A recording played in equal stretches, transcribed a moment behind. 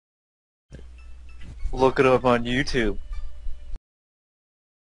Look it up on YouTube.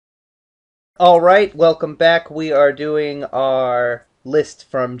 Alright, welcome back. We are doing our list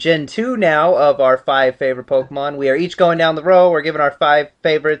from Gen 2 now of our 5 favorite Pokemon. We are each going down the row. We're giving our 5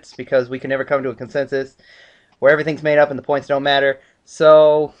 favorites because we can never come to a consensus where everything's made up and the points don't matter.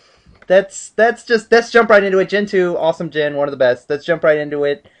 So, let's jump right into it. Gen 2, awesome gen, one of the best. Let's jump right into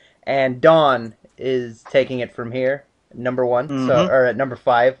it. And Dawn is taking it from here. Number 1, or at number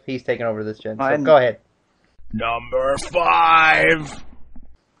 5, he's taking over this gen. So go ahead. Number 5!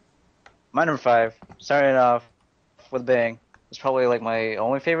 My number 5, starting off with a bang. It's probably like my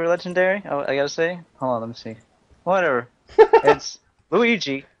only favorite legendary, I gotta say. Hold on, let me see. Whatever. It's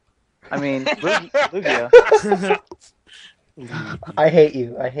Luigi. I mean, Lugia. I hate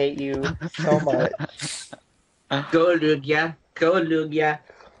you. I hate you so much. Go Lugia. Go Lugia.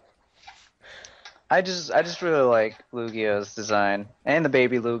 I just really like Lugia's design. And the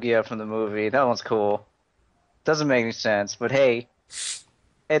baby Lugia from the movie. That one's cool. Doesn't make any sense, but hey,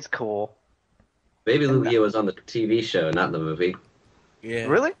 it's cool. Baby Lugia was on the TV show, not in the movie. Yeah.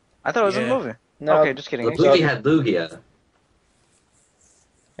 Really? I thought it was in the movie. No, okay, just kidding. The movie had Lugia.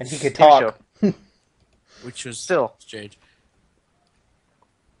 And he could talk. Which was Still. strange.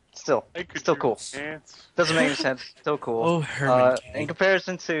 Still cool. Doesn't make any sense. Still cool. Oh, Herman. In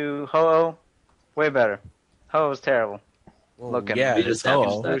comparison to Ho-Oh, way better. Ho-Oh was terrible. Looking. Yeah, We just it's Ho-Oh.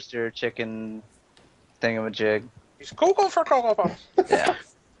 established that. Rooster chicken thingamajig. He's Google for Cocoa Puffs. Yeah.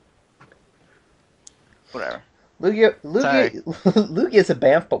 Whatever. Lugia's a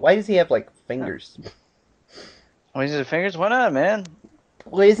Banff, but why does he have, like, fingers? Why is his fingers? Why not, man?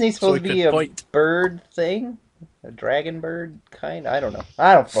 Well, isn't he supposed So to he be could a point. bird thing? A dragon bird kind? I don't know.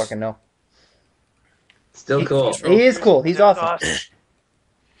 I don't fucking know. Still cool. He is cool. He's awesome.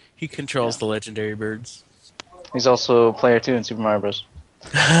 He controls the legendary birds. He's also a player too in Super Mario Bros.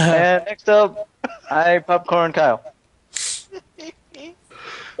 And next up, Popcorn Kyle.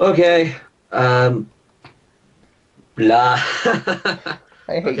 Okay. Blah. I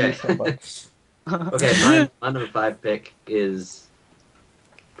hate you so much. Okay, my number 5 pick is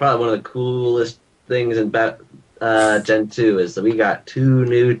probably one of the coolest things in Gen 2 is that we got 2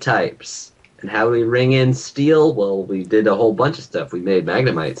 new types. And how do we ring in steel? Well, we did a whole bunch of stuff. We made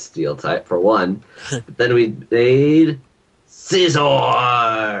Magnemite steel type for one. But then we made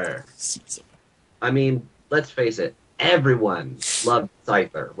Scizor! I mean, let's face it. Everyone loved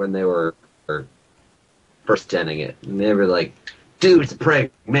Scyther when they were first genning it. And they were like, dude, it's a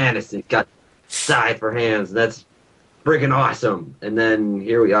praying mantis. It's got Scyther hands. That's freaking awesome. And then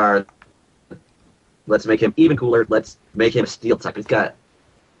here we are. Let's make him even cooler. Let's make him a steel type.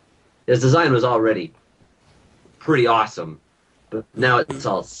 His design was already pretty awesome, but now it's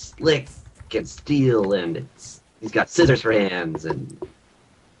all slick and steel, and he's got scissors for hands, and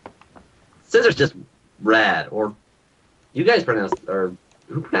scissors just rad. Or you guys who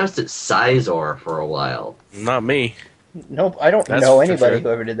pronounced it Scizor for a while? Not me. Nope, I don't That's know for anybody sure. who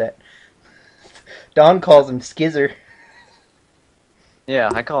ever did that. Don calls him Skizzer.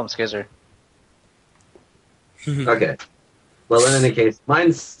 Yeah, I call him Skizzer. Okay. Well, in any case,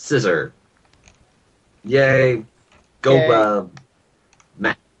 mine's Scissor. Yay. Go, Yay.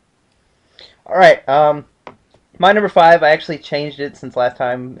 Matt. Alright, my number 5, I actually changed it since last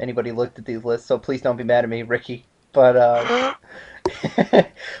time anybody looked at these lists, so please don't be mad at me, Ricky. But,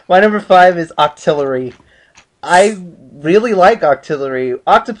 my number 5 is Octillery. I really like Octillery.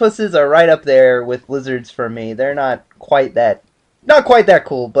 Octopuses are right up there with lizards for me. They're not quite that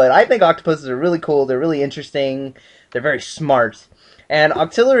cool, but I think octopuses are really cool. They're really interesting. They're very smart. And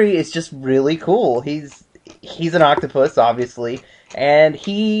Octillery is just really cool. He's an octopus, obviously, and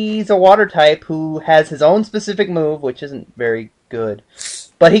he's a water type who has his own specific move, which isn't very good.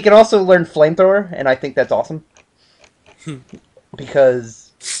 But he can also learn Flamethrower, and I think that's awesome.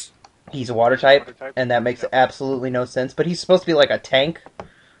 Because he's a water type, and that makes absolutely no sense. But he's supposed to be like a tank,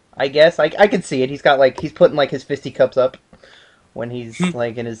 I guess. I can see it. He's putting like his fisticups up when he's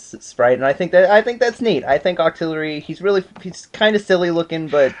like in his sprite, and I think that's neat. I think Octillery, he's kind of silly looking,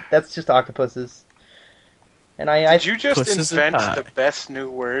 but that's just octopuses. And Did you just Pusses invent it high. the best new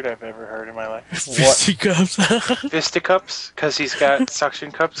word I've ever heard in my life? Fisticups. Fisticups? Because he's got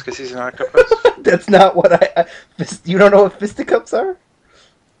suction cups? Because he's an octopus? That's not what you don't know what fisticups are?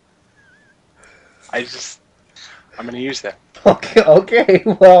 I'm going to use that. Okay,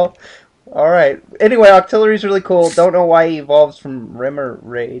 well, alright. Anyway, Octillery's really cool. Don't know why he evolves from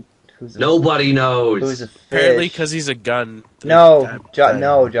Remoraid, Nobody knows. who's a fish. Apparently, because he's a gun. No, Josh,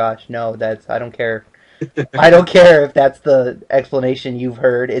 no, I don't care. I don't care if that's the explanation you've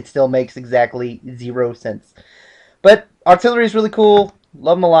heard. It still makes exactly 0 sense. But Octillery is really cool.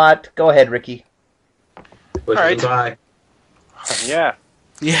 Love him a lot. Go ahead, Ricky. Pushing them by. Yeah.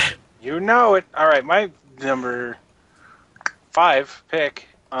 Yeah. You know it. All right, my number 5 pick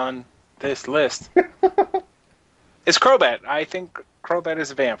on this list is Crobat. I think Crobat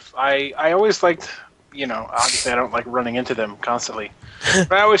is a vamp. I always liked, obviously I don't like running into them constantly,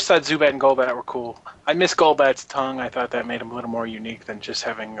 but I always thought Zubat and Golbat were cool. I miss Golbat's tongue. I thought that made him a little more unique than just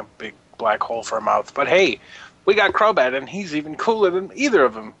having a big black hole for a mouth. But hey, we got Crobat, and he's even cooler than either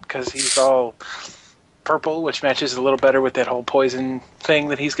of them because he's all purple, which matches a little better with that whole poison thing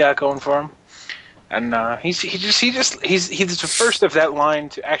that he's got going for him. And he's the first of that line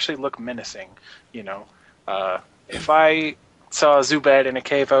to actually look menacing. If I saw a Zubat in a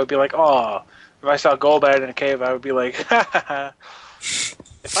cave, I would be like, "Oh." If I saw Golbat in a cave, I would be like, "Ha ha ha."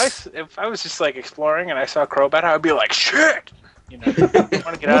 If I was just like exploring and I saw Crobat, I would be like, "Shit!" I want to get out What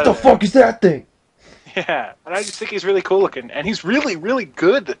of the there. fuck is that thing? Yeah, and I just think he's really cool looking, and he's really, really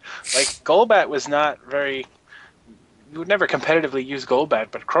good. Like, Golbat was not very... You would never competitively use Golbat,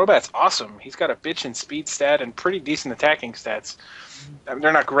 but Crobat's awesome. He's got a bitch and speed stat and pretty decent attacking stats. I mean,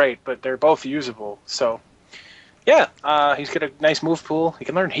 they're not great, but they're both usable. So, yeah, he's got a nice move pool. He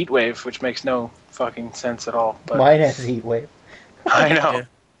can learn Heat Wave, which makes no fucking sense at all. But Mine has Heat Wave. I know. Yeah.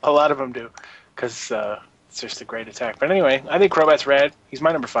 A lot of them do, because it's just a great attack. But anyway, I think Crobat's rad. He's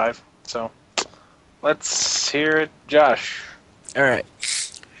my number 5, so... Let's hear it, Josh. All right.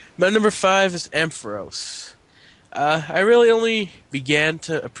 My number 5 is Ampharos. I really only began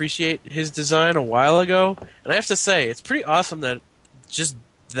to appreciate his design a while ago, and I have to say, it's pretty awesome that just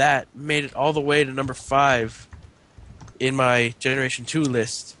that made it all the way to number 5 in my Generation 2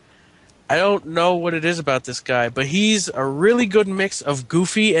 list. I don't know what it is about this guy, but he's a really good mix of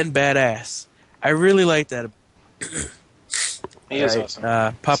goofy and badass. I really like that. He is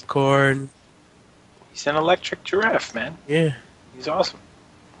awesome. Popcorn. He's an electric giraffe, man. Yeah. He's awesome.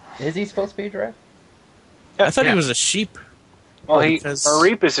 Is he supposed to be a giraffe? Yeah, I thought yeah. he was a sheep. Well, because-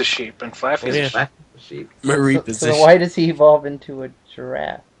 Mareep is a sheep, and Flaffy's Yeah. a sheep. Back to the sheep. Mareep is So a then why does he evolve into a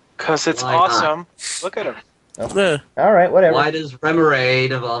giraffe? Because it's Why not? awesome. Look at him. sheep. All right, whatever. Why does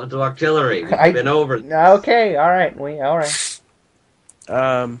Remoraid evolve into Octillery? We've I- been over this. Okay, all right, all right.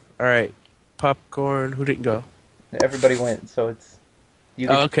 All right. Popcorn. Who didn't go? Everybody went, so it's you.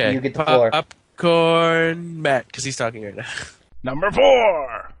 Get, Okay. you get the floor. Popcorn. Matt, because he's talking right now. Number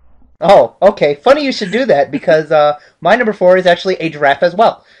 4. Oh, okay. Funny you should do that because my number 4 is actually a giraffe as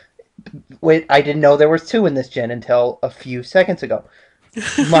well. Wait, I didn't know there was 2 in this gen until a few seconds ago.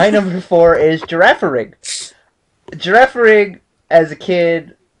 My number 4 is Girafarig. Girafarig, as a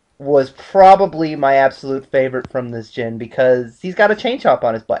kid, was probably my absolute favorite from this gen because he's got a chain chomp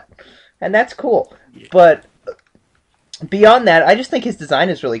on his butt, and that's cool. Yeah. But beyond that, I just think his design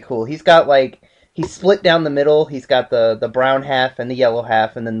is really cool. He's got he's split down the middle. He's got the brown half and the yellow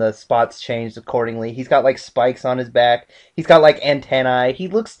half, and then the spots changed accordingly. He's got spikes on his back. He's got antennae. He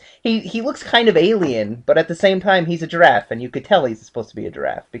looks kind of alien, but at the same time he's a giraffe, and you could tell he's supposed to be a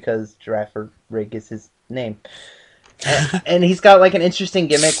giraffe because Girafarig is his name. And he's got an interesting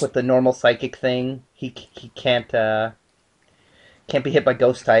gimmick with the normal psychic thing. He can't be hit by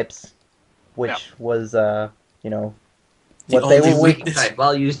ghost types, which was what they only were weak. weakness. Type,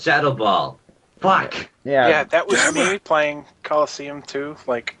 I'll use Shadow Ball. Fuck! Yeah, that was me playing Coliseum 2.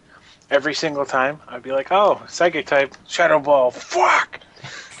 Every single time, I'd be like, "Oh, Psychic type, Shadow Ball, fuck!"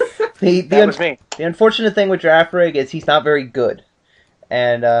 That was me. The unfortunate thing with Girafarig is he's not very good,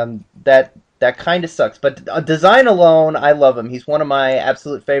 and that kind of sucks. But design alone, I love him. He's one of my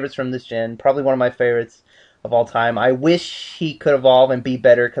absolute favorites from this gen. Probably one of my favorites of all time. I wish he could evolve and be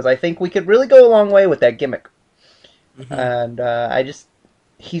better because I think we could really go a long way with that gimmick. Mhm. And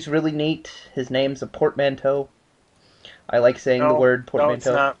he's really neat. His name's a portmanteau. I like saying the word No, portmanteau. it's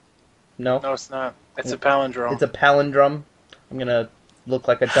not. No? No, it's not. It's a palindrome. It's a palindrome. I'm gonna look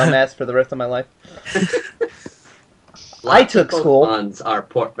like a dumbass for the rest of my life. I took school. Pokemons are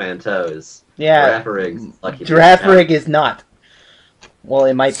portmanteaus. Yeah, Girafarig's lucky. Girafarig is not. Well,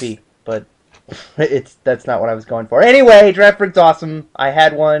 it might be, but that's not what I was going for. Anyway, Girafarig's awesome. I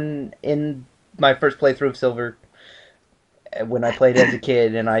had one in my first playthrough of Silver when I played as a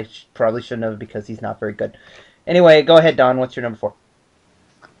kid, and I probably shouldn't have because he's not very good. Anyway, go ahead, Don. What's your number 4?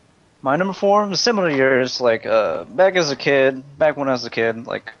 My number 4 is similar to yours. Back when I was a kid,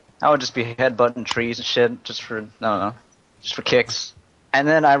 I would just be headbutting trees and shit just for, I don't know, just for kicks. And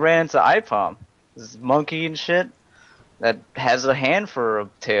then I ran into Ipom, this monkey and shit that has a hand for a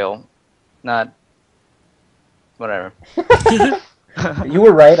tail, not whatever. You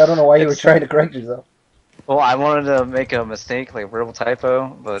were right. I don't know why you were trying to correct yourself. Well, I wanted to make a mistake, verbal typo,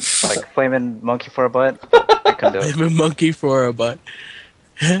 but flaming monkey for a butt, I couldn't do it. I'm a monkey for a butt.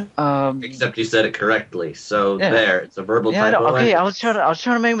 Except you said it correctly. So Yeah. there, it's a verbal Yeah, I typo. know. Okay, I was trying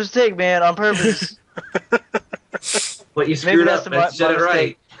to make a mistake, man, on purpose. But you Maybe screwed that's up. my You said it right.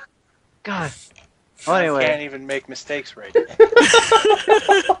 mistake. God. Well, I anyway. can't even make mistakes right.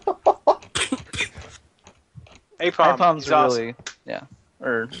 Apom. IPOM's He's awesome. really, yeah.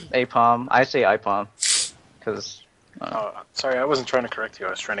 Or APOM. I say IPOM. Because, Oh, sorry, I wasn't trying to correct you. I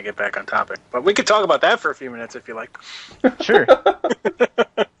was trying to get back on topic. But we could talk about that for a few minutes if you like. sure.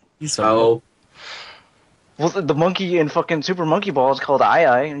 He's so Oh, Well, the monkey in fucking Super Monkey Ball is called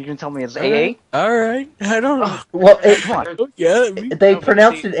II, and you can tell me it's AA? all right. I don't know. Well, Come on. Don't get me. they No, but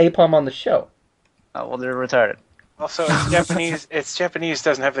pronounced see- it Apom on the show. Oh, well, they're retarded. Also, it's Japanese. It's Japanese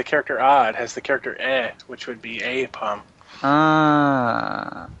doesn't have the character A. It has the character which would be Apom.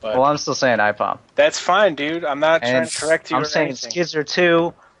 But- Well, I'm still saying IPOM. That's fine, dude. I'm not trying And to correct you I'm or saying anything. Skizzer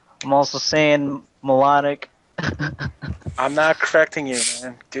 2. I'm also saying melodic. I'm not correcting you,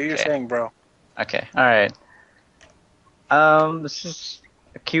 man. Do your Okay. thing, bro. Okay, alright. This is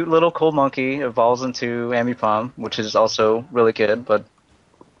a cute little cool monkey evolves into Ambipom, which is also really good, but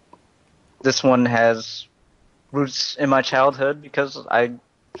this one has roots in my childhood because I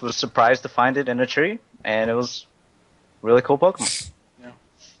was surprised to find it in a tree, and it was a really cool Pokemon.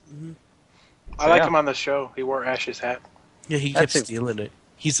 I like yeah. him on the show. He wore Ash's hat. Yeah, he kept That's it. stealing it.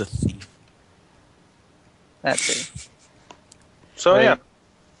 He's a thief. That's it. So Right. yeah.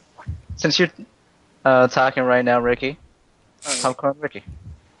 Since you're talking right now, Ricky, Alright. Popcorn Ricky.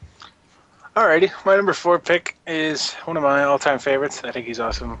 Alrighty, my number 4 pick is one of my all-time favorites. I think he's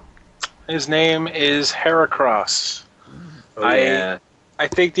awesome. His name is Heracross. oh yeah. I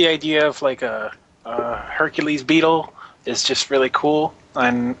think the idea of like a Hercules beetle is just really cool,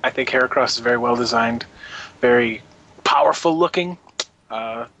 and I think Heracross is very well designed, very powerful looking.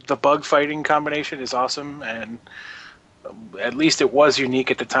 The bug fighting combination is awesome, and at least it was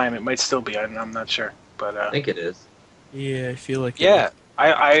unique at the time. It might still be. I'm not sure, but I think it is. Yeah, I feel like. yeah.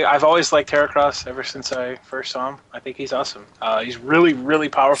 I've always liked Heracross ever since I first saw him. I think he's awesome. He's really, really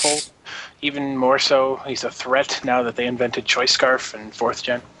powerful. Even more so, he's a threat now that they invented Choice Scarf in 4th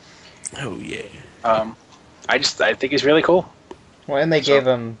gen. Oh yeah. I think he's really cool. Well, and they So- gave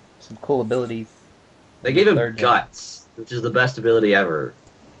him some cool abilities. They gave him Third gen. guts, which is the best ability ever.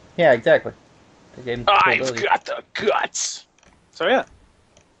 Yeah, exactly. They gave him some cool I've abilities. got the guts. So yeah,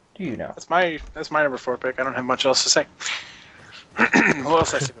 Do you know? that's my number 4 pick. I don't have much else to say. Who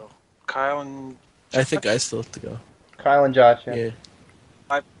else has to go? Kyle and I think I still have to go. Kyle and Josh. Yeah.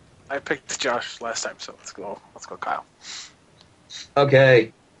 Yeah. I picked Josh last time, so let's go Kyle.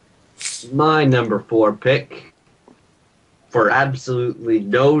 Okay. My number 4 pick, for absolutely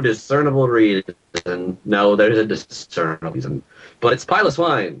no discernible reason. No, there's a discernible reason. But it's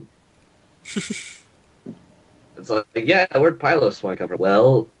Piloswine. It's like, yeah, where'd Piloswine come from?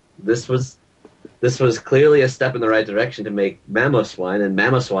 Well, this was clearly a step in the right direction to make Mamoswine, and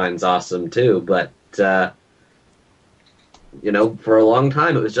Mamoswine's awesome too, but, for a long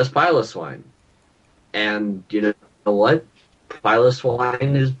time it was just Piloswine. And, you know what?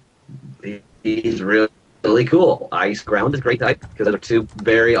 Piloswine he's really, really cool. Ice Ground is a great type, because they're two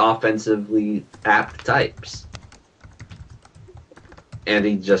very offensively apt types. And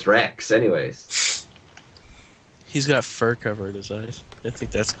he just wrecks anyways. He's got fur covering his eyes. I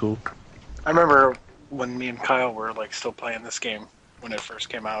think that's cool. I remember when me and Kyle were like still playing this game when it first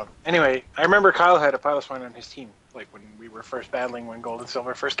came out. Anyway, I remember Kyle had a Piloswine on his team, like when we were first battling when Gold and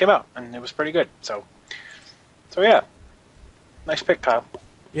Silver first came out, and it was pretty good. So yeah, nice pick, Kyle.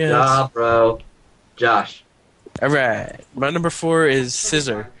 Yeah. Yeah, bro. Josh. All right. My number 4 is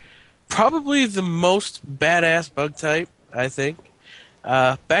Scissor. Probably the most badass bug type, I think.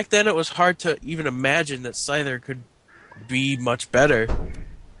 Back then, it was hard to even imagine that Scyther could be much better.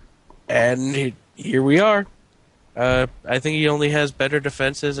 And here we are. I think he only has better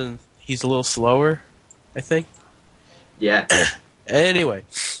defenses, and he's a little slower, I think. Yeah. Anyway.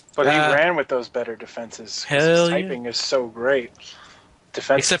 But he ran with those better defenses. 'cause Hell his yeah. typing is so great.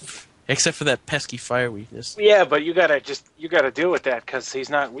 Defense. Except for that pesky fire weakness. Yeah, but you gotta deal with that because he's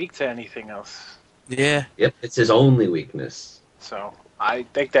not weak to anything else. Yeah. Yep, it's his only weakness. So I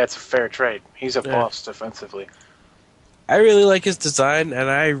think that's a fair trade. He's a Yeah. boss defensively. I really like his design, and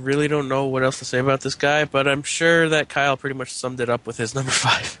I really don't know what else to say about this guy, but I'm sure that Kyle pretty much summed it up with his number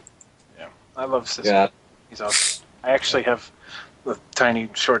 5. Yeah, I love Scissor. Yeah. He's awesome. I actually have a tiny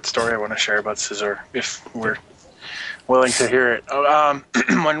short story I want to share about Scissor, if we're willing to hear it.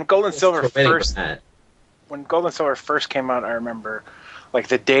 When Gold and Silver first came out, I remember, like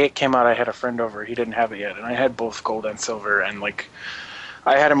the day it came out, I had a friend over. He didn't have it yet, and I had both Gold and Silver, and like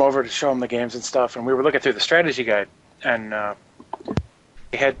I had him over to show him the games and stuff, and we were looking through the strategy guide, and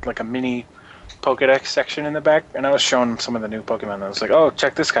had like a mini Pokedex section in the back, and I was showing some of the new Pokemon. And I was like, "Oh,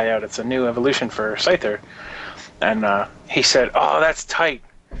 check this guy out! It's a new evolution for Scyther." And he said, "Oh, that's tight."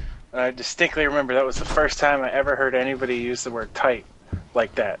 And I distinctly remember that was the first time I ever heard anybody use the word "tight"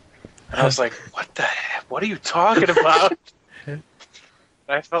 like that. And I was like, "What the heck? What are you talking about?" And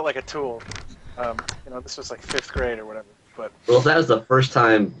I felt like a tool. This was like 5th grade or whatever. But Well, that was the first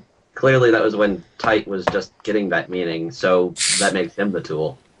time. Clearly, that was when tight was just getting that meaning. So that makes him the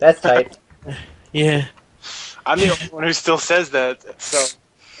tool. That's tight. Yeah. I'm the only one who still says that. So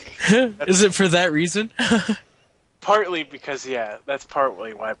Is it for that reason? partly because that's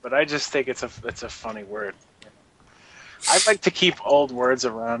partly why. But I just think it's a funny word. I like to keep old words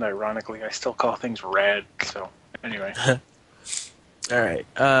around. Ironically, I still call things rad. So anyway, All right.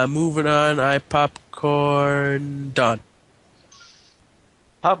 Moving on. I popcorn Don.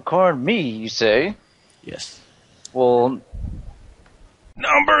 Popcorn me, you say? Yes. Well,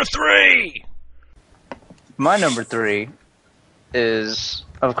 number 3. my number 3 is,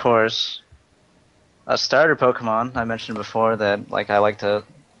 of course, a starter Pokemon. I mentioned before that, like, I like to,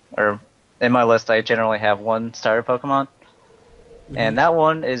 or in my list, I generally have one starter Pokemon, and that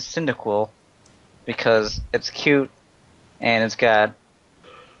one is Cyndaquil because it's cute and it's got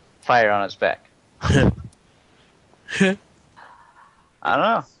fire on its back. I don't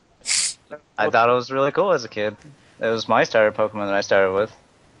know. I thought it was really cool as a kid. It was my starter Pokemon that I started with.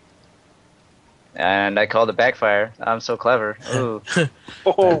 And I called it Backfire. I'm so clever. Ooh.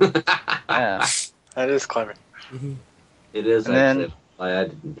 Oh, Yeah. that is clever. It is And then- actually why I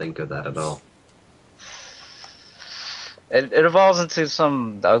didn't think of that at all. It evolves into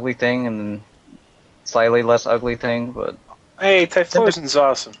some ugly thing and slightly less ugly thing, but Hey, Typhlosion's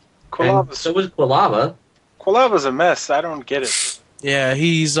awesome. And so was Quilava. Quilava's a mess. I don't get it. Yeah,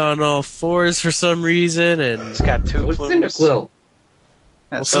 he's on all fours for some reason, and He's got 2 So was plumes. Cyndaquil.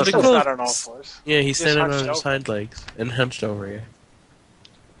 yeah, Well, so Cyndaquil- Cyndaquil's not on all 4s. yeah, he's Just standing on hunched his over. hind legs and hunched over. Yeah,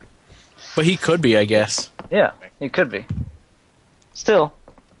 but he could be, I guess. yeah, it could be. Still,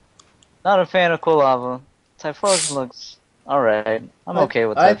 not a fan of Quilava. Typhlosion looks alright. I'm okay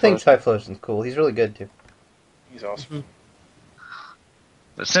with Typhlosion. I think Typhlosion's cool. He's really good too. He's awesome.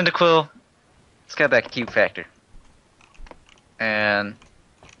 But Cyndaquil, it's got that cute factor. And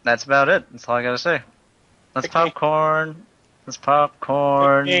that's about it. That's all I gotta say. Let's Pick me. popcorn. Let's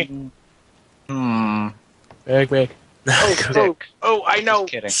popcorn. Pick me. Back. Oh, I know.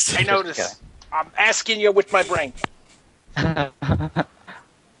 Just kidding. I know Just this. I'm asking you with my brain.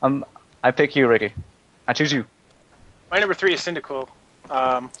 kidding. I pick you, Ricky. I choose you. My number 3 is Cyndaquil.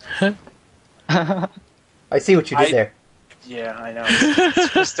 I see what you did I- there. Yeah, I know.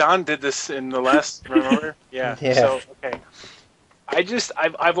 Because Don did this in the last, remember? Yeah. Yeah. So, okay.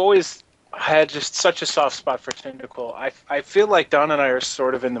 I've always had just such a soft spot for Cyndaquil. I feel like Don and I are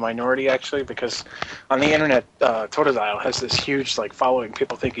sort of in the minority, actually, because on the internet, Totodile has this huge, like, following.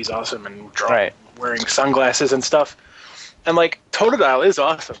 People think he's awesome and Right. wearing sunglasses and stuff. And, like, Totodile is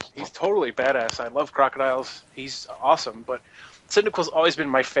awesome. He's totally badass. I love crocodiles. He's awesome. But Cyndaquil's always been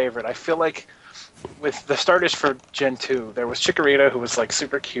my favorite. I feel like with the starters for Gen 2, there was Chikorita, who was, like,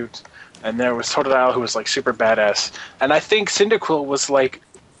 super cute, and there was Totodile, who was, like, super badass. And I think Cyndaquil was, like,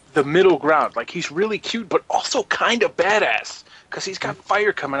 the middle ground. Like, he's really cute, but also kind of badass, because he's got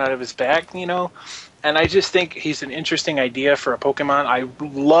fire coming out of his back, you know? And I just think he's an interesting idea for a Pokemon. I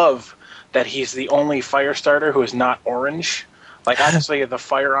love that he's the only fire starter who is not orange. Like, obviously, the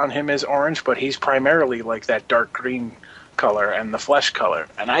fire on him is orange, but he's primarily, like, that dark green color and the flesh color,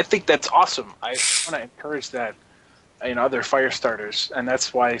 and I think that's awesome. I want to encourage that in other fire starters, and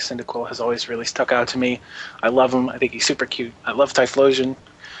that's why Cyndaquil has always really stuck out to me. I love him. I think he's super cute. I love Typhlosion.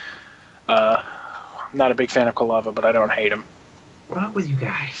 I'm not a big fan of Quilava, but I don't hate him. What's up with you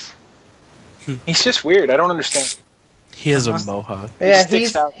guys? He's just weird. I don't understand. He has a mohawk. Yeah,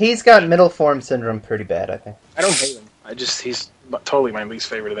 sticks out. he's got middle form syndrome pretty bad, I think. I don't hate him. He's totally my least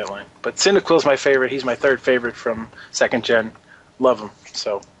favorite of that line. But Cyndaquil's my favorite. He's my 3rd favorite from 2nd gen. Love him.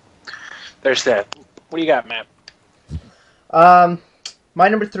 So there's that. What do you got, Matt? My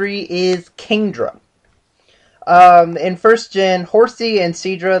number 3 is Kingdra. In 1st gen, Horsey and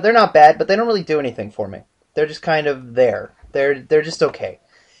Seadra, they're not bad, but they don't really do anything for me. They're just kind of there. They're just okay.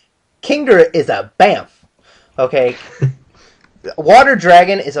 Kingdra is a bamf. Okay. Water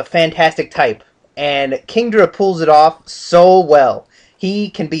Dragon is a fantastic type, and Kingdra pulls it off so well. He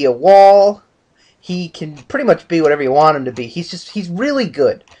can be a wall. He can pretty much be whatever you want him to be. He's really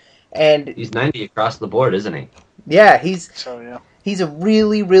good. And He's 90 across the board, isn't he? yeah, he's a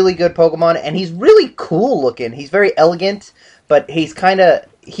really, really good Pokemon, and he's really cool looking. He's very elegant, but he's kind of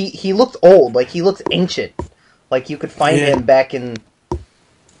he looks old, like he looks ancient. Like you could find him back in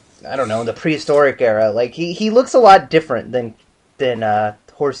I don't know, the prehistoric era. Like he looks a lot different than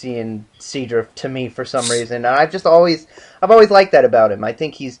Horsey and Seadrift to me for some reason. And I've always liked that about him. I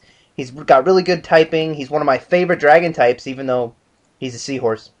think he's got really good typing. He's one of my favorite dragon types, even though he's a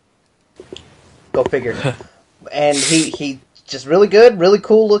seahorse. Go figure. And he just really good, really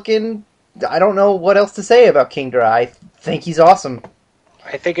cool looking. I don't know what else to say about Kingdra. I think he's awesome.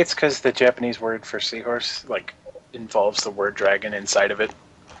 I think it's because the Japanese word for seahorse involves the word dragon inside of it.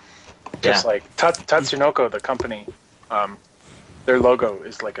 Just like Tatsunoko, the company, their logo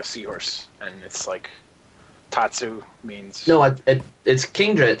is like a seahorse, and it's like Tatsu means... No, it's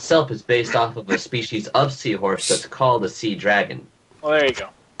Kingdra itself is based off of a species of seahorse that's called a sea dragon. Well, there you go.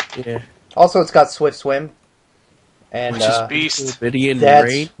 Yeah. Also, it's got Swift Swim. And Which is beast.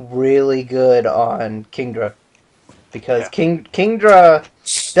 that's really good on Kingdra. Because Kingdra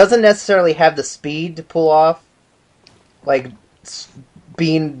doesn't necessarily have the speed to pull off, like,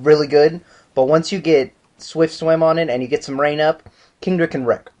 being really good. But once you get Swift Swim on it and you get some rain up, Kingdra can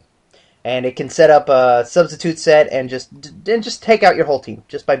wreck. And it can set up a substitute set and just take out your whole team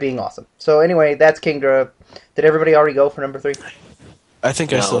just by being awesome. So anyway, that's Kingdra. Did everybody already go for number 3? I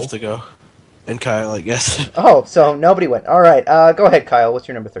think I still have to go. And Kyle, I guess. Oh, so nobody went. All right, go ahead, Kyle. What's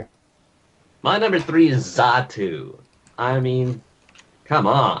your number 3? My number 3 is Xatu. I mean, come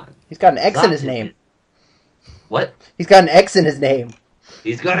on. He's got an X in his Xatu. name. What? He's got an X in his name.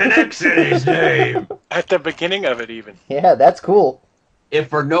 He's got an X in his name. At the beginning of it, even. Yeah, that's cool. If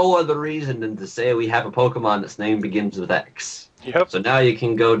for no other reason than to say we have a Pokemon that's name begins with X. Yep. So now you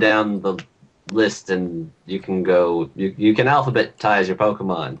can go down the list and you can go... You can alphabetize your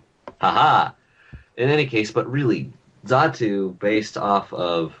Pokemon. Haha. In any case, but really, Xatu, based off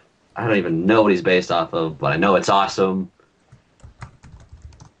of... I don't even know what he's based off of, but I know it's awesome.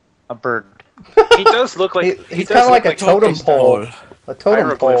 A bird. He does look like... He's kind of like a totem pole. A totem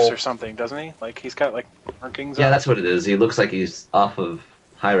hieroglyphs pole. or something, doesn't he? Like, he's got, like, markings Yeah, on that's what it is. He looks like he's off of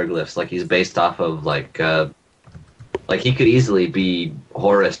hieroglyphs, like he's based off of, like he could easily be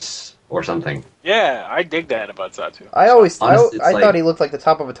Horus or something. Yeah, I dig that about Xatu. I Honestly, it's I like- thought he looked like the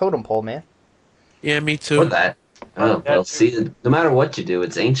top of a totem pole, man. Yeah, me Or too. that. Oh, well, see, no matter what you do,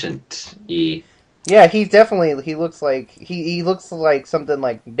 it's ancient. Yeah, he definitely he looks like something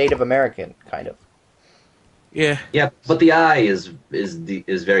like Native American kind of. Yeah. Yeah, but the eye is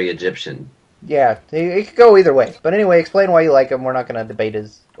very Egyptian. Yeah, it could go either way. But anyway, explain why you like him. We're not going to debate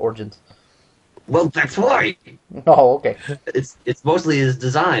his origins. Well, that's why. Oh, okay. It's mostly his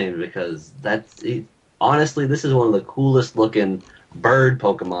design because honestly, this is one of the coolest looking bird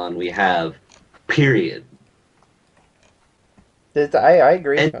Pokemon we have. Period. I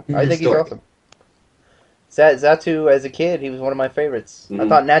agree. And I think he's historic. awesome. Xatu, as a kid, he was one of my favorites. I Mhm.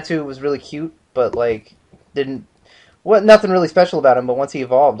 thought Natu was really cute, but like nothing really special about him. But once he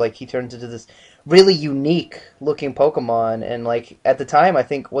evolved, like he turned into this really unique looking Pokemon, and like at the time, I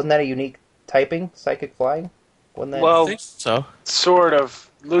think wasn't that a unique typing, Psychic Flying? Wasn't that? I Well, think so. sort of.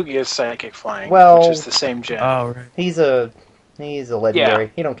 Lugia's Psychic Flying, Well- which is the same gen. Oh, right. he's a legendary. Yeah.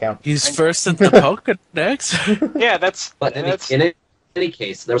 He don't count. He's first in the Pokedex. Yeah, that's... But in any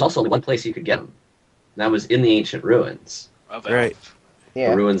case, there was also only one place you could get him. And that was in the ancient ruins. Right. Yeah,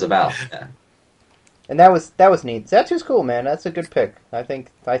 The ruins of Alph. Yeah. and that was neat. Zatu's cool, man. That's a good pick. I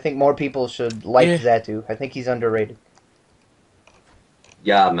think more people should like Yeah. Xatu. I think he's underrated.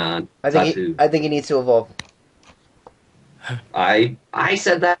 Yeah, man. I think he needs to evolve. I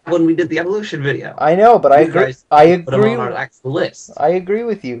said that when we did the evolution video. I know, but I You agree. guys I Put him agree. on our actual list. I agree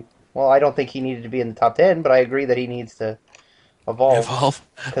with you. Well, I don't think he needed to be in the top 10, but I agree that he needs to evolve. Evolve.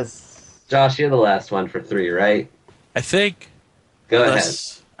 Because Josh, you're the last one for 3, right? I think. Go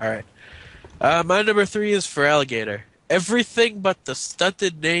Alright. My number 3 is for Alligator. Everything but the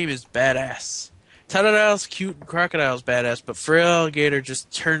stunted name is badass. Totodile's cute and Crocodile's badass, but for Alligator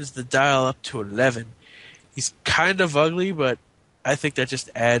just turns the dial up to 11. He's kind of ugly, but I think that just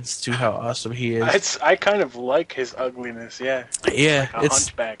adds to how awesome he is. I kind of like his ugliness, yeah. Yeah, A it's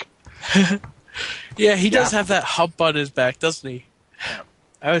hunchback. yeah. He does Yeah. have that hump on his back, doesn't he? Yeah.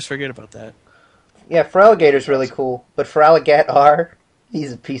 I always forget about that. yeah, Feraligator's really cool, but Feraligatr,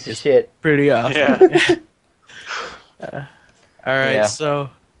 he's a piece of shit. Pretty awesome. Yeah. All right, Yeah. so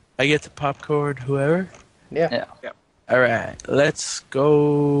I get to popcorn. Whoever. Yeah. All right, let's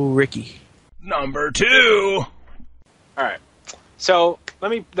go, Ricky. Number 2. Alright. So, let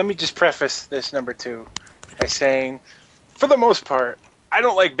me just preface this number 2 by saying, for the most part, I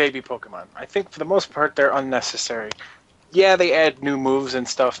don't like baby Pokemon. I think for the most part they're unnecessary. Yeah, they add new moves and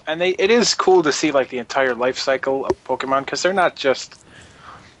stuff, and it is cool to see like the entire life cycle of Pokemon, because they're not just,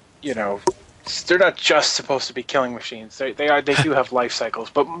 they're not just supposed to be killing machines. They do have life cycles,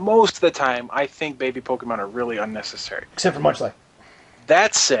 but most of the time, I think baby Pokemon are really unnecessary. Except for Munchlax.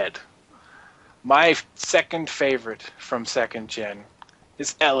 That said, my second favorite from second gen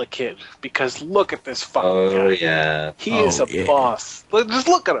is Elekid, because look at this fucking guy. Oh yeah. He is a boss. Just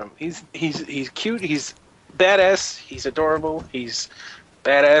look at him. He's cute. He's badass. He's adorable. He's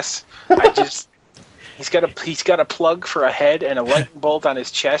badass. He's got a plug for a head and a lightning bolt on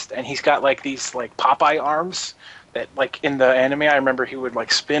his chest, and he's got like these like Popeye arms that like in the anime I remember he would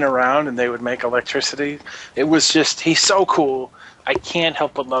like spin around and they would make electricity. It was just he's so cool. I can't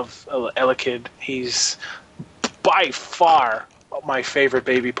help but love Elekid. He's by far my favorite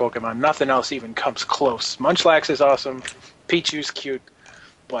baby Pokemon. Nothing else even comes close. Munchlax is awesome. Pichu's cute.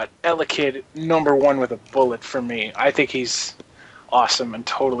 But Elekid, number one with a bullet for me. I think he's awesome and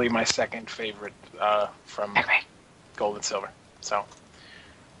totally my second favorite from Gold and Silver. So,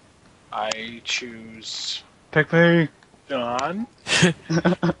 I choose... Pick me. John.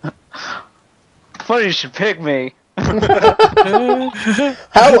 Funny you should pick me. How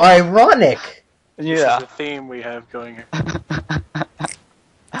ironic! This Yeah. is the theme we have going here.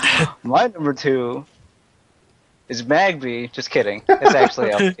 My number 2 is Magby. Just kidding. It's actually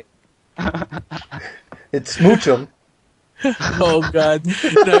Elekid. It's Smoochum. Oh god,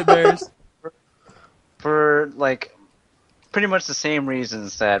 nightmares. For like pretty much the same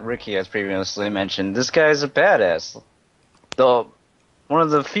reasons that Ricky has previously mentioned. This guy's a badass. One of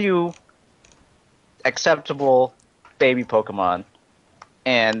the few acceptable baby Pokemon,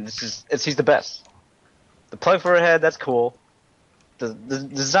 and he's the best. The plug for a head, that's cool. The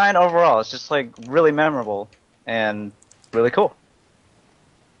design overall is just like really memorable and really cool.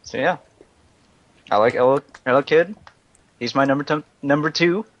 So yeah, I like Elekid. He's my number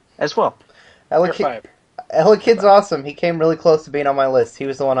 2 as well. Number 5. Elekid's awesome. He came really close to being on my list. He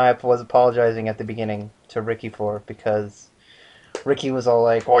was the one I was apologizing at the beginning to Ricky for, because Ricky was all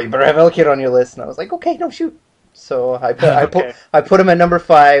like, "Oh, you better have Elekid on your list," and I was like, "Okay, no, shoot." So I put him at number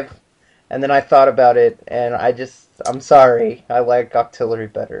 5, and then I thought about it, and I'm sorry. I like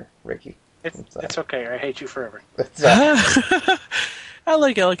Octillery better, Ricky. It's okay. I hate you forever. I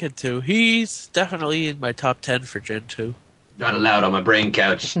like Elekid too. He's definitely in my top 10 for Gen 2. Not allowed on my brain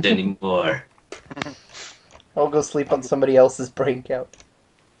couch anymore. I'll go sleep on somebody else's brain couch.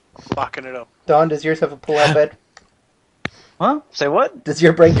 Locking it up. Don, does yours have a pull-out bed? Huh? Say what? Does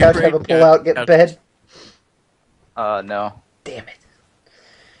your brain couch have a pull-out bed? No. Damn it.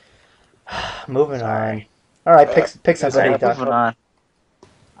 Moving on. All right, pick somebody, Don. Moving on.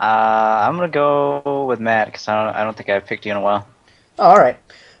 I'm gonna go with Matt because I don't think I've picked you in a while. Oh, all right.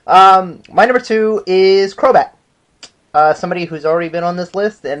 My number 2 is Crobat. Somebody who's already been on this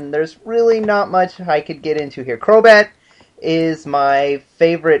list, and there's really not much I could get into here. Crobat is my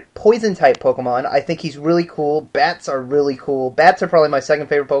favorite poison-type Pokemon. I think he's really cool. Bats are really cool. Bats are probably my second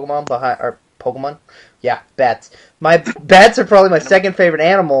favorite Pokemon Pokemon? Yeah, bats. My bats are probably my second favorite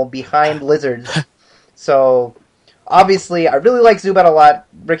animal behind lizards. So, obviously, I really like Zubat a lot.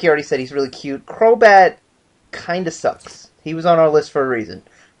 Ricky already said he's really cute. Crobat kinda sucks. He was on our list for a reason.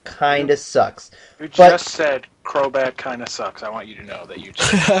 Kinda sucks. You just said Crobat kinda sucks. I want you to know that you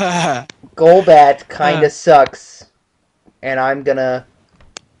just Golbat kinda sucks. And I'm gonna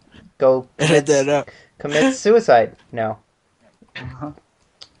go commit suicide now.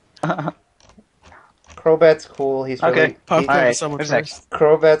 Crobat's cool. He's really All right. Who's next?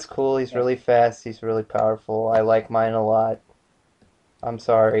 Crobat's cool. He's really fast. He's really powerful. I like mine a lot. I'm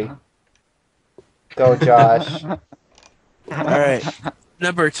sorry. Go, Josh. Alright.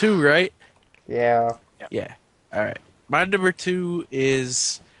 Number 2, right? Yeah. Yeah. Alright. My number 2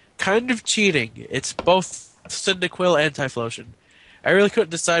 is kind of cheating. It's both Cyndaquil and Typhlosion. I really couldn't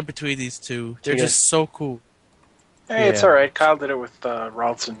decide between these two. They're just so cool. Hey, it's alright. Kyle did it with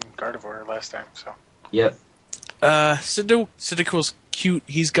Ralts and Gardevoir last time, so. Yep. Cyndaquil's cute.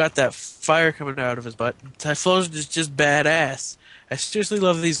 He's got that fire coming out of his butt. Typhlosion is just badass. I seriously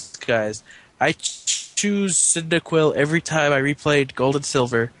love these guys. I choose Cyndaquil every time I replayed Gold and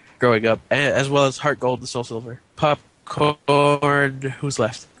Silver growing up, as well as Heart Gold and Soul Silver. Popcorn. Who's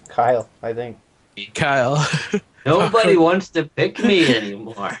left? Kyle, I think. Kyle. Nobody wants to pick me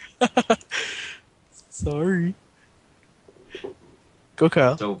anymore. Sorry. Go,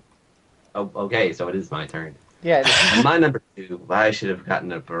 Kyle. So, okay, so it is my turn. Yeah. And my number 2, I should have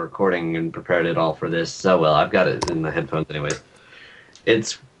gotten it for recording and prepared it all for this so well. I've got it in the headphones anyways.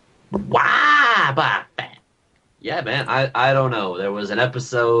 It's Wobbuffet. Yeah, man, I don't know. There was an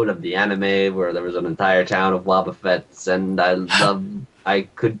episode of the anime where there was an entire town of Wobbuffets, and I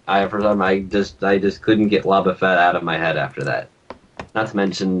just couldn't get Wobbuffet out of my head after that. Not to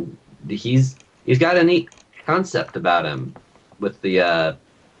mention he's got a neat concept about him with the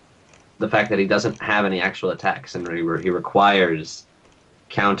fact that he doesn't have any actual attacks and he requires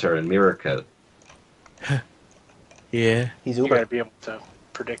counter and mirror coat. Yeah. He's You uber. gotta be able to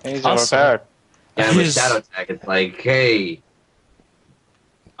predict. He's Also- overpowered. Yeah, and with His- Shadow Attack, it's like, hey,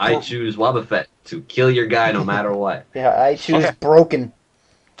 I choose Wobbuffet to kill your guy no matter what. Yeah, I choose Yeah. broken.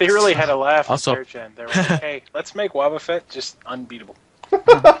 They really had a laugh in Also- third gen. They were like, hey, let's make Wobbuffet just unbeatable. My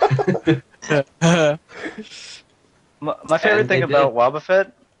favorite And thing they about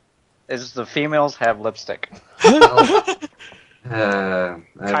Wobbuffet is the females have lipstick. Kyle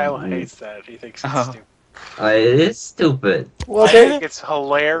hates that. He thinks it's Oh. stupid. It is stupid. Well, I think it's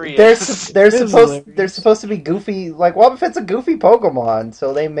hilarious. they're It is supposed to be goofy. Like Wobbuffet's a goofy Pokemon,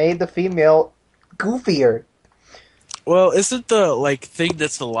 so they made the female goofier. Well, isn't the like thing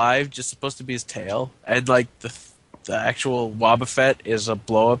that's alive just supposed to be his tail, and like the actual Wobbuffet is a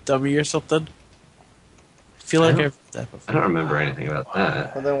blow up dummy or something? I feel like I don't- I've heard that I before. don't remember anything about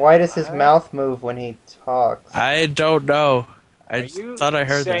that. Well, then why does his mouth move when he talks? I don't know. Are I you thought I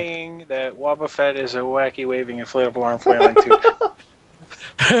heard saying that Wobbuffet is a wacky waving inflatable arm flailing too?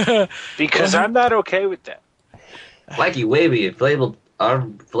 that. Because I'm not okay with that. Wacky Wavy, flailing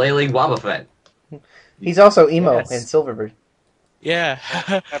Wobbuffet. He's also emo Yes. in Silverbird. Yeah.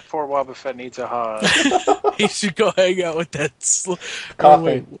 That poor Wobbuffet needs a hug. He should go hang out with that.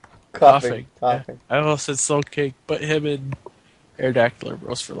 Coughing. Oh, wait. Coughing. I almost said Soul Cake, but him and Aerodactyl are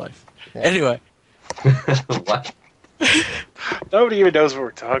bros for life. Yeah. Anyway. What? Nobody even knows what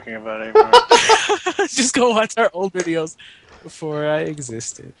we're talking about anymore. Just go watch our old videos before I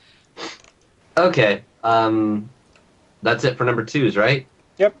existed. Okay, that's it for number 2s, right?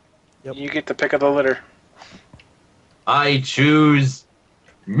 Yep. You get the pick of the litter. I choose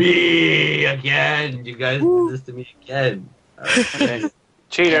me again. You guys did this to me again. Okay.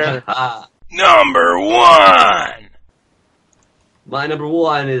 Cheater. Ah. Number 1! My number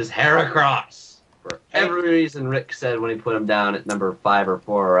 1 is Heracross. For every reason Rick said when he put him down at number 5 or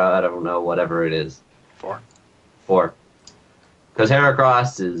 4, or I don't know, whatever it is. 4. 4. Because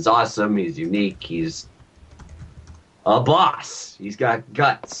Heracross is awesome, he's unique, he's a boss. He's got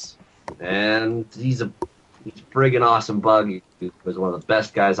guts. And he's a friggin' awesome bug. He was one of the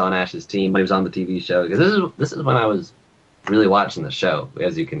best guys on Ash's team when he was on the TV show. Because this is when I was really watching the show,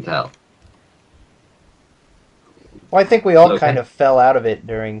 as you can tell. Well, I think we all Okay. kind of fell out of it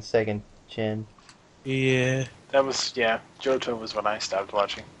during second gen. Yeah. That was, Johto was when I stopped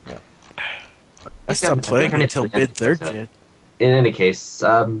watching. I stopped playing until mid third gen. In any case,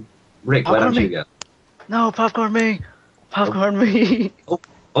 Rick, why don't you go? No, popcorn me! Popcorn me!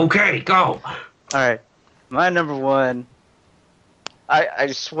 Okay, go! Alright. My number 1. I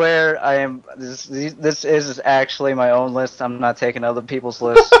swear I am. This is actually my own list. I'm not taking other people's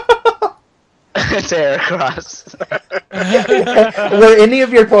lists. It's Heracross. Were any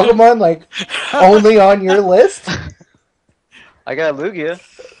of your Pokemon like only on your list? I got Lugia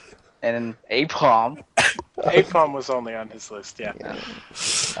and an Apom. Apom was only on his list, yeah.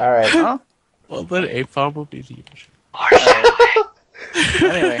 All right. Huh? Well, then Apom will be the usual.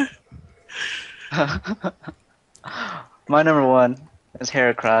 Anyway. My number 1 is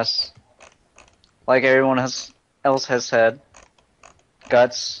Heracross. Like everyone else has said.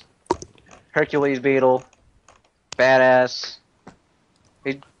 Guts. Hercules Beetle. Badass.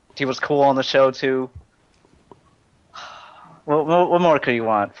 He was cool on the show too. What more could you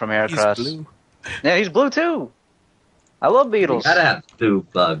want from Heracross? He's blue. Yeah, he's blue too. I love You beetles. gotta have 2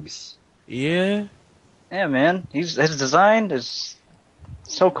 bugs. Yeah. Yeah, man. His design is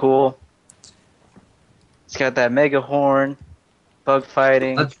so cool. He's got that mega horn, bug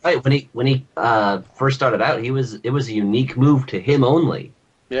fighting. That's right. When he first started out, it was a unique move to him only.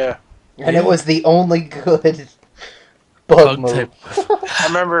 Yeah. And it was the only good bug move. type. I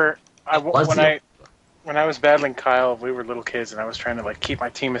remember Was when I was battling Kyle, we were little kids, and I was trying to like keep my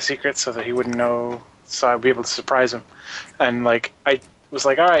team a secret so that he wouldn't know, so I'd be able to surprise him. And like I was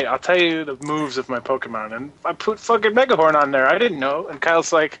like, all right, I'll tell you the moves of my Pokemon, and I put fucking Megahorn on there. I didn't know, and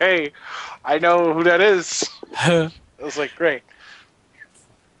Kyle's like, hey, I know who that is. I was like, great.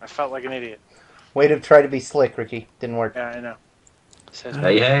 I felt like an idiot. Way to try to be slick, Ricky. Didn't work. Yeah, I know. Says,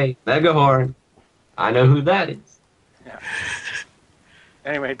 Hey, Megahorn. I know who that is.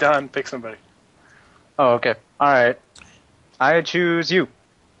 anyway, Don, pick somebody. Oh, okay. Alright. I choose you.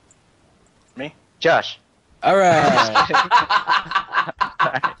 Me? Josh. All right.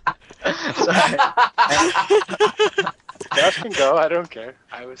 Sorry. Josh can go. I don't care.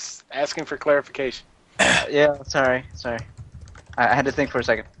 I was asking for clarification. Yeah, sorry. I had to think for a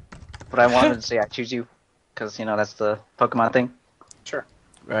second. But I wanted to say I choose you. Because, that's the Pokemon thing. Sure.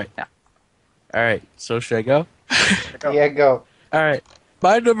 Right. Yeah. All right. So should I go? Yeah, go. All right.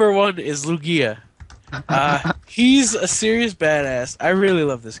 My number 1 is Lugia. He's a serious badass. I really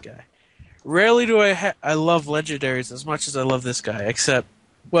love this guy. Rarely do I love legendaries as much as I love this guy, except,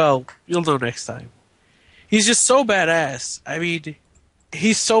 well, you'll know next time. He's just so badass. I mean,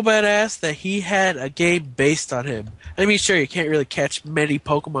 he's so badass that he had a game based on him. I mean, sure, you can't really catch many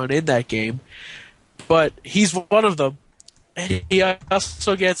Pokemon in that game, but he's one of them. And he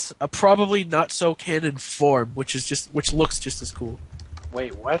also gets a probably not so canon form, which looks just as cool.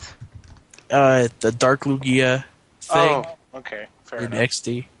 Wait, what? The Dark Lugia thing Oh, okay. Fair in enough.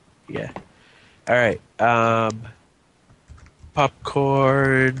 XD. Yeah. All right.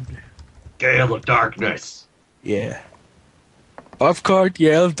 Popcorn. Gale of Darkness. Yeah. Popcorn,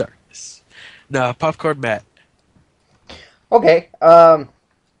 Yell of Darkness. No, Popcorn Matt. Okay.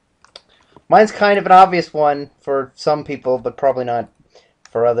 Mine's kind of an obvious one for some people, but probably not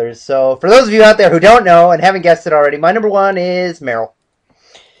for others. So, for those of you out there who don't know and haven't guessed it already, my number 1 is Meryl.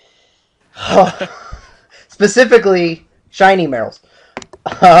 Specifically, shiny Meryls.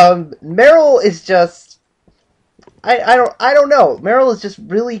 Meryl is just... I don't know. Meryl is just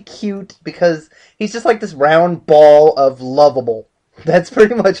really cute because he's just like this round ball of lovable. That's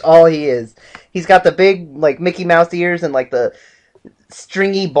pretty much all he is. He's got the big, like, Mickey Mouse ears and, like, the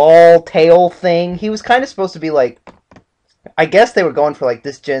stringy ball tail thing. He was kind of supposed to be, like... I guess they were going for, like,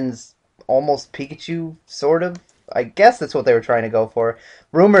 this gen's almost Pikachu, sort of. I guess that's what they were trying to go for.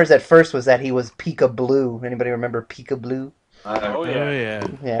 Rumors at first was that he was Pika Blue. Anybody remember Pika Blue? Oh, yeah. Oh, yeah.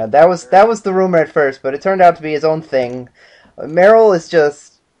 Yeah, that was the rumor at first, but it turned out to be his own thing. Meryl is just...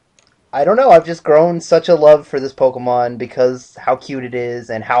 I don't know, I've just grown such a love for this Pokemon because how cute it is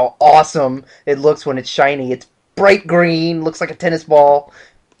and how awesome it looks when it's shiny. It's bright green, looks like a tennis ball.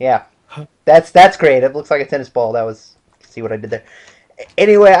 Yeah, that's great. It looks like a tennis ball. That was... See what I did there?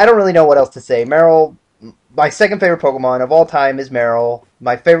 Anyway, I don't really know what else to say. Meryl, my second favorite Pokemon of all time is Meryl.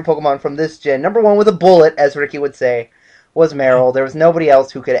 My favorite Pokemon from this gen, number 1 with a bullet, as Ricky would say, was Meryl. There was nobody else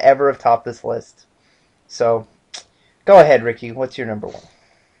who could ever have topped this list. So, go ahead, Ricky. What's your number 1?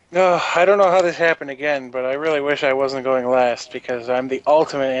 No, I don't know how this happened again, but I really wish I wasn't going last because I'm the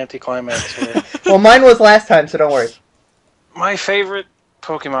ultimate anticlimax here. Well, mine was last time, so don't worry. My favorite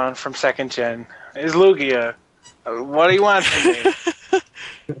Pokemon from second gen is Lugia. What do you want from me?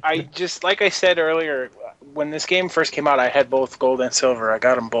 I just, like I said earlier, when this game first came out, I had both gold and silver. I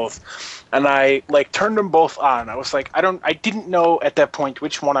got them both, and I turned them both on. I was like, I didn't know at that point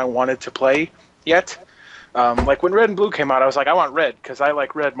which one I wanted to play yet. Like when Red and Blue came out, I was like, I want Red because I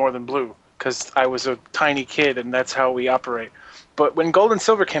like Red more than Blue because I was a tiny kid and that's how we operate. But when Gold and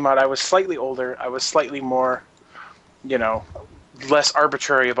Silver came out, I was slightly older. I was slightly more, less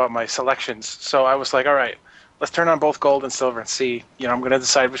arbitrary about my selections. So I was like, all right, let's turn on both Gold and Silver and see, I'm going to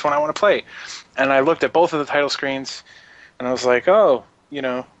decide which one I want to play. And I looked at both of the title screens, and I was like, oh,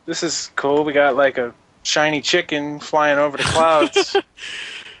 this is cool. We got like a shiny chicken flying over the clouds.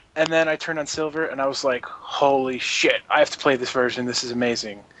 And then I turned on Silver, and I was like, holy shit, I have to play this version. This is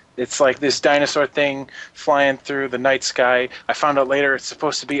amazing. It's like this dinosaur thing flying through the night sky. I found out later it's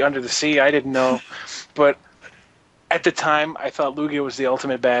supposed to be under the sea. I didn't know. But at the time, I thought Lugia was the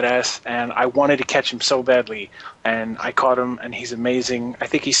ultimate badass, and I wanted to catch him so badly. And I caught him, and he's amazing. I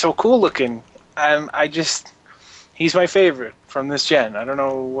think he's so cool looking. And he's my favorite from this gen. I don't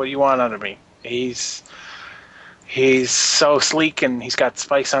know what you want out of me. He's so sleek, and he's got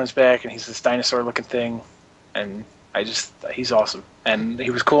spikes on his back, and he's this dinosaur-looking thing. And he's awesome. And he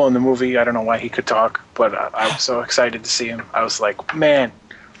was cool in the movie. I don't know why he could talk, but I was so excited to see him. I was like, man,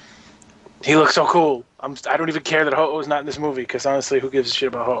 he looks so cool. I don't even care that Ho-Oh's not in this movie, because honestly, who gives a shit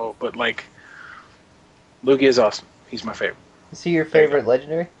about Ho-Oh? But, Lugia is awesome. He's my favorite. Is he your favorite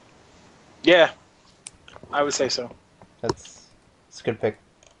legendary? Yeah, I would say so. That's a good pick.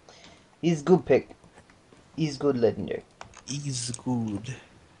 He's good pick. He's good legendary. He's good.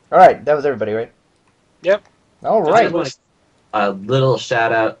 Alright, that was everybody, right? Yep. Alright. That's A little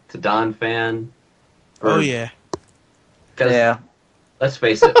shout out to Don Fan. Oh, yeah. Yeah. Let's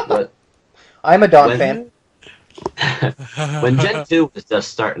face it, I'm a Dawn fan. when Gen 2 was just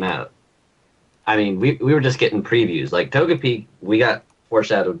starting out, I mean, we were just getting previews. Like Togepi, we got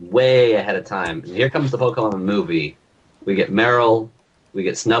foreshadowed way ahead of time. And here comes the Pokemon movie. We get Meryl, we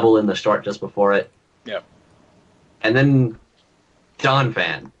get Snubble in the short just before it. Yep. And then Dawn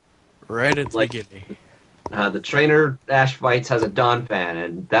Fan. Right at the beginning. The trainer Ash fights has a Dawn Fan,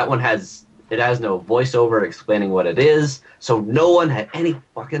 and that one has no voiceover explaining what it is, so no one had any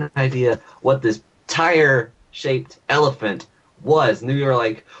fucking idea what this tire-shaped elephant was. And we were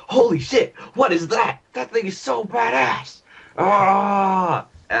like, holy shit, what is that? That thing is so badass. Ah!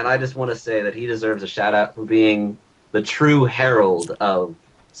 And I just want to say that he deserves a shout out for being the true herald of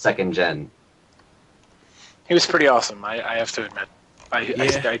second gen. He was pretty awesome. I have to admit.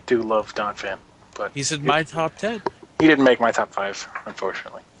 Yeah. I do love Donphan, but He's in my top 10. he didn't make my top 5,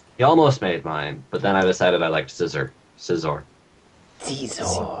 unfortunately. He almost made mine, but then I decided I liked Scizor. Caesar.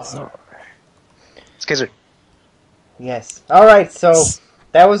 Skizzer. Yes. Alright, so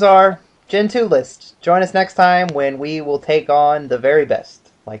that was our Gen 2 list. Join us next time when we will take on the very best,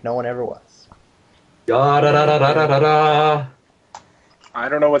 like no one ever was. Da da da da da da da. I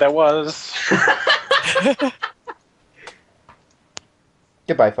don't know what that was.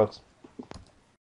 Goodbye, folks.